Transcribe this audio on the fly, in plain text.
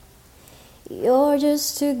You're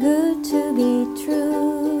just too good to be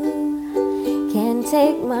true. Can't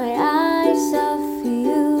take my eyes off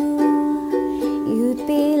you. You'd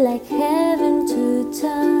be like heaven to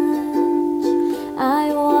touch.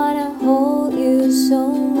 I wanna hold you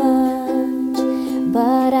so much,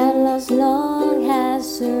 but at last long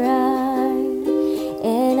has arrived,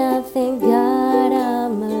 and I thank God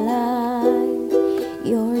I'm alive.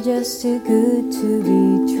 You're just too good to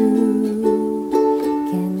be true.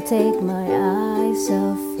 Can't take my eyes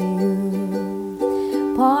off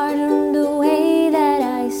you. Pardon the way that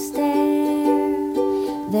I stare.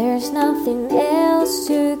 There's nothing else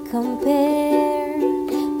to compare.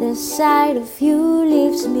 The sight of you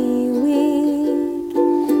leaves me weak.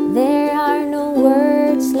 There are no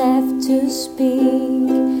words left to speak.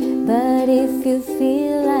 But if you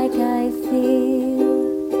feel like I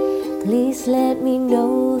feel, please let me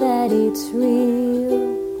know that it's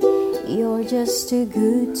real. You're just too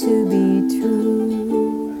good to be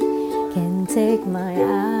true. Can't take my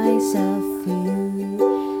eyes off you.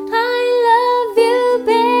 I love you,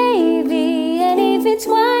 baby, and if it's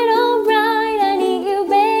quite alright, I need you,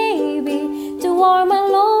 baby, to warm my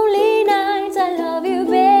lonely nights. I love you,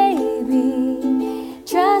 baby.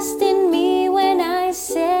 Trust in me when I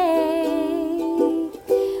say,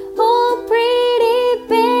 oh, pretty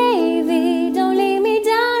baby, don't leave me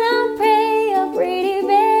down, I pray. Oh, pretty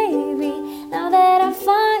baby, now that I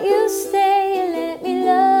find you, stay. Let me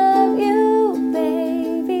love you,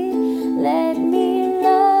 baby. Let me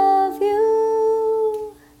love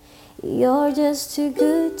you. You're just too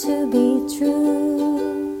good to be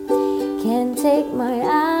true. Can't take my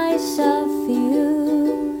eyes off you.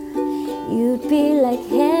 You'd be like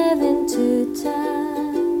heaven to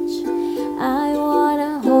touch. I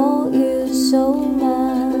wanna hold you so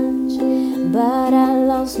much, but at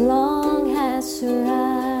last long has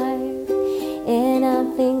arrived, and I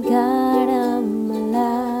thank God I'm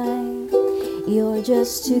alive. You're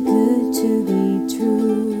just too good to be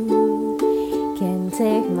true. Can't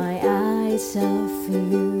take my eyes off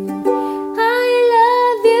you. I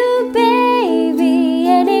love you, baby,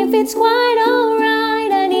 and if it's quite